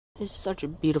It's such a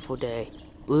beautiful day.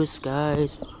 Blue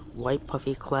skies, white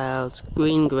puffy clouds,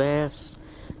 green grass,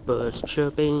 birds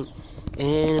chirping,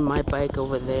 and my bike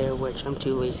over there, which I'm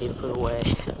too lazy to put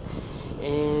away.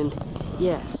 And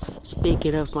yes,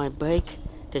 speaking of my bike,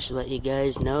 just to let you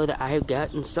guys know that I've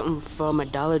gotten something from a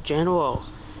Dollar General.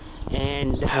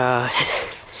 And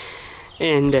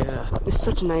it's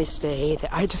such a nice day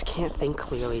that I just can't think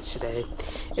clearly today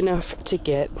enough to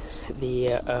get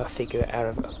the figure out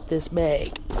of this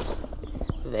bag.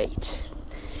 Right.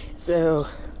 So,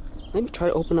 let me try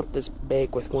to open up this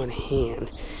bag with one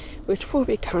hand, which will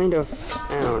be kind of,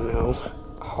 I don't know,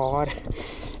 hard.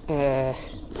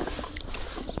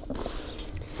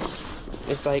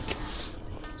 It's like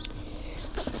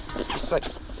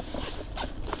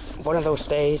one of those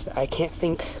days that I can't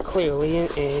think clearly,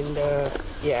 and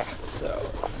yeah, so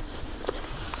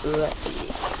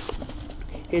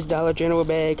here's Dollar General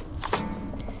bag,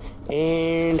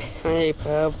 and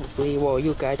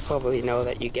you guys probably know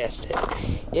that you guessed it.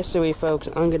 Yesterday, folks,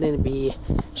 I'm gonna be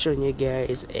showing you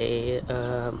guys a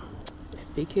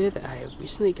figure that I have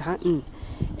recently gotten,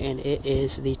 and it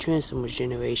is the Transformers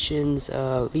Generations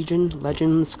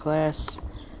Legends class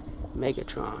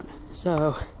Megatron.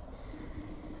 So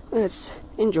let's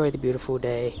enjoy the beautiful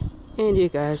day, and you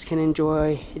guys can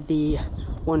enjoy the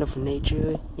wonderful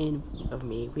nature of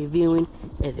me reviewing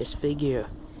this figure.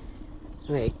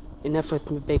 Alright, enough with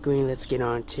my bickering, let's get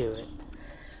on to it.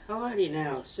 Alrighty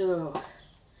now, so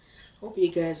hope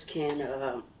you guys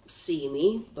can see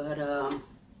me, but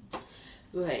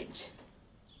right.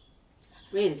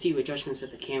 I made a few adjustments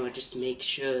with the camera just to make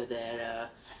sure that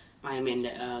I'm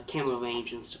in camera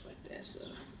range and stuff like that, so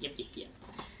yep.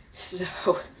 So,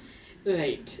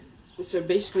 right, so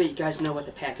basically you guys know what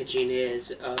the packaging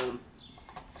is,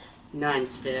 9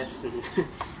 steps and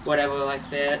whatever like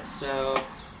that, so,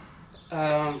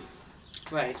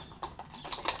 right,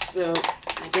 so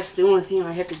I guess the only thing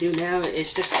I have to do now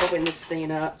is just open this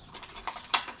thing up,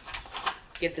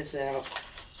 get this out,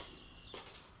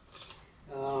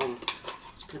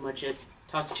 that's pretty much it,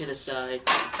 toss it to the side,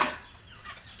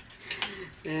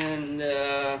 and,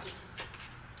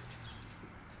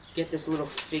 get this little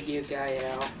figure guy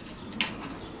out.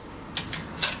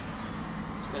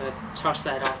 Toss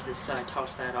that off to the side,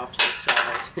 toss that off to the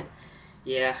side.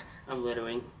 Yeah, I'm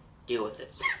littering. Deal with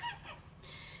it.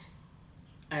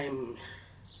 I'm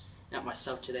not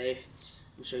myself today.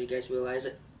 I'm sure you guys realize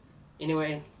it.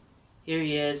 Anyway, here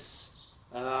he is.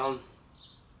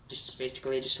 Just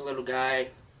basically just a little guy.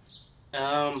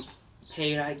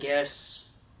 Paid, I guess,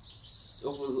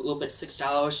 over a little bit,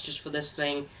 $6 just for this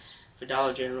thing. For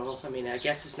Dollar General. I mean, I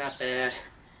guess it's not bad.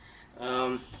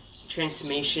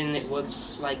 Transformation, it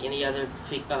works like any other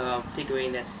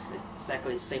figurine that's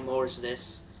exactly the same motor as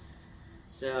this.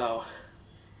 So,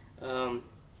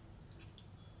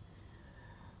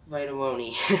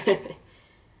 Vitamoni.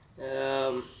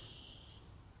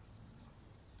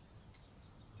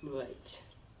 Right.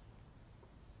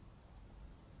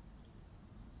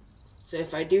 So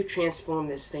if I do transform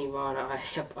this thing wrong, I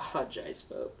apologize,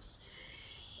 folks.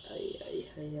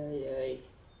 Okay,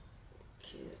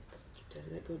 does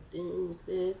that go down with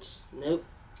it? Nope.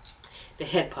 The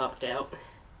head popped out.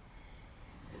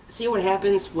 See what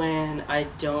happens when I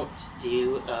don't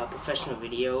do professional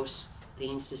videos?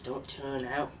 Things just don't turn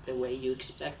out the way you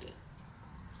expected.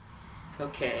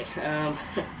 Okay,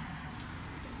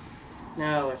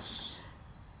 now let's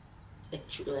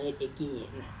try it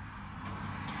again.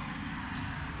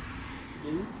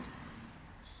 Nope.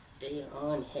 Stay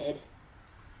on, head.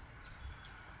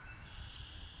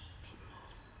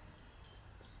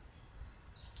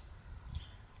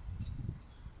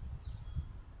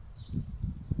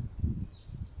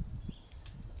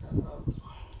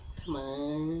 Come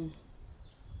on.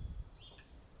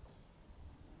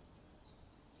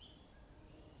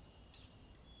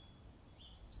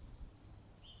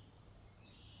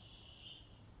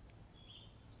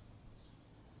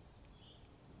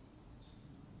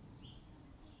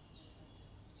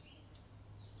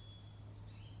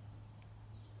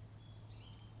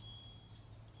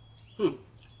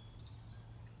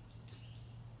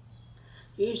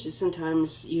 Usually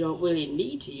sometimes you don't really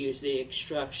need to use the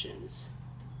instructions.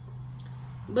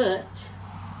 But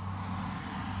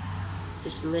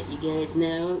just to let you guys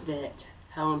know that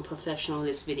how unprofessional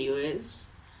this video is,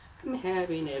 I'm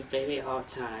having a very hard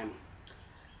time,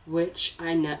 which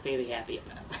I'm not very happy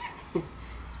about.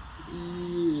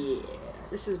 Yeah,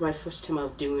 this is my first time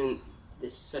of doing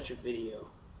such a video.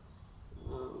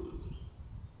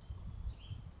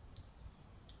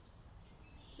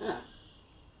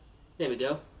 There we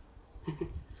go.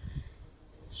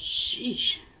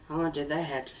 Sheesh, how long did that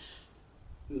have to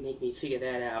make me figure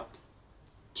that out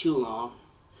too long.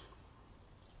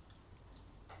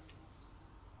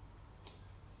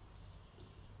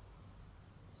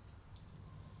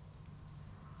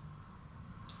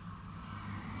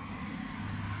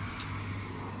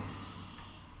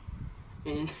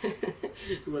 And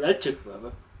well, that took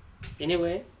forever.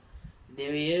 Anyway,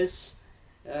 there he is.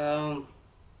 Right.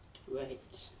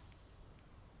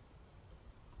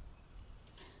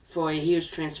 For a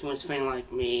huge Transformers fan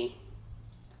like me,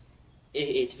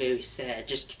 it's very sad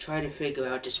just to try to figure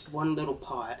out just one little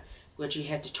part, which you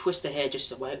have to twist the head just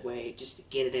the right way just to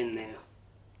get it in there.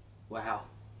 Wow.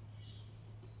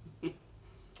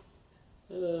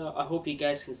 I hope you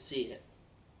guys can see it.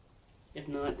 If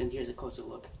not, then here's a closer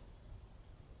look.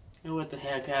 And what the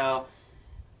heck, I'll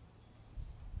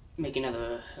make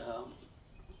another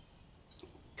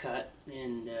cut,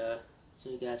 and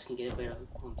so you guys can get a better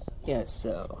glimpse. Yeah,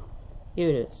 so here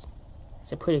it is.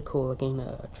 It's a pretty cool looking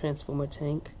Transformer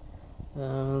tank.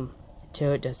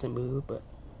 Turret doesn't move, but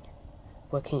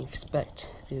what can you expect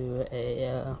through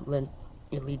a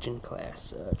Legion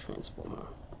class Transformer?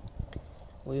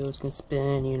 Wheels can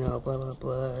spin, you know, blah blah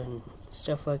blah, and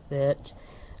stuff like that.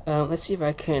 Let's see if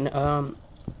I can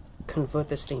convert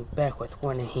this thing back with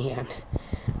one hand.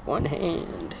 One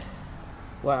hand.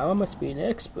 Wow, I must be an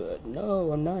expert.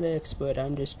 No, I'm not an expert.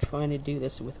 I'm just trying to do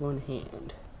this with one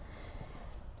hand.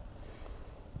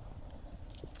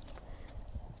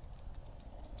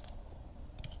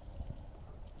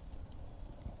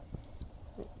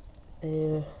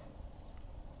 There.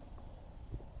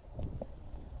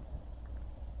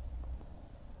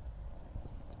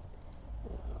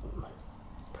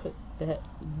 Put that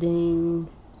down.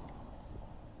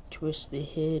 Twist the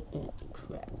head and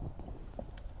crap.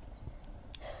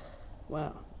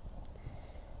 Wow.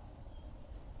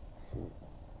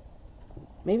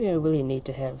 Maybe I really need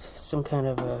to have some kind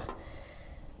of a,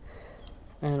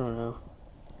 I don't know,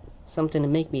 something to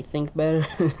make me think better.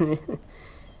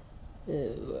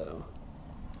 Well.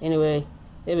 Anyway,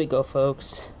 there we go,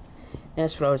 folks.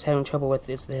 That's what I was having trouble with,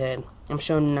 is the head. I'm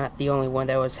sure I'm not the only one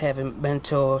that was having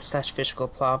mental/physical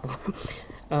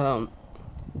problem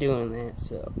doing that,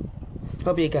 so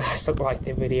hope you guys like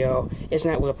the video. It's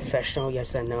not real professional,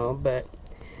 yes I know, but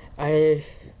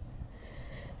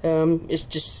it's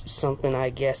just something I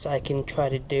guess I can try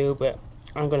to do, but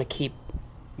I'm gonna keep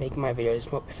making my videos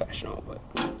more professional. But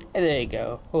there you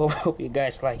go. Well, hope you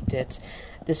guys liked it.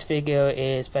 This video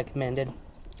is recommended.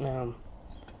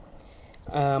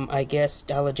 I guess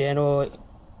Dollar General,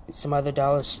 some other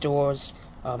dollar stores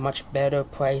are much better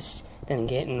price than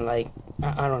getting, like,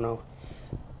 I don't know,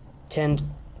 $10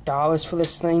 for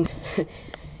this thing.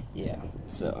 Yeah,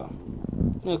 so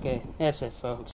okay, that's it, folks.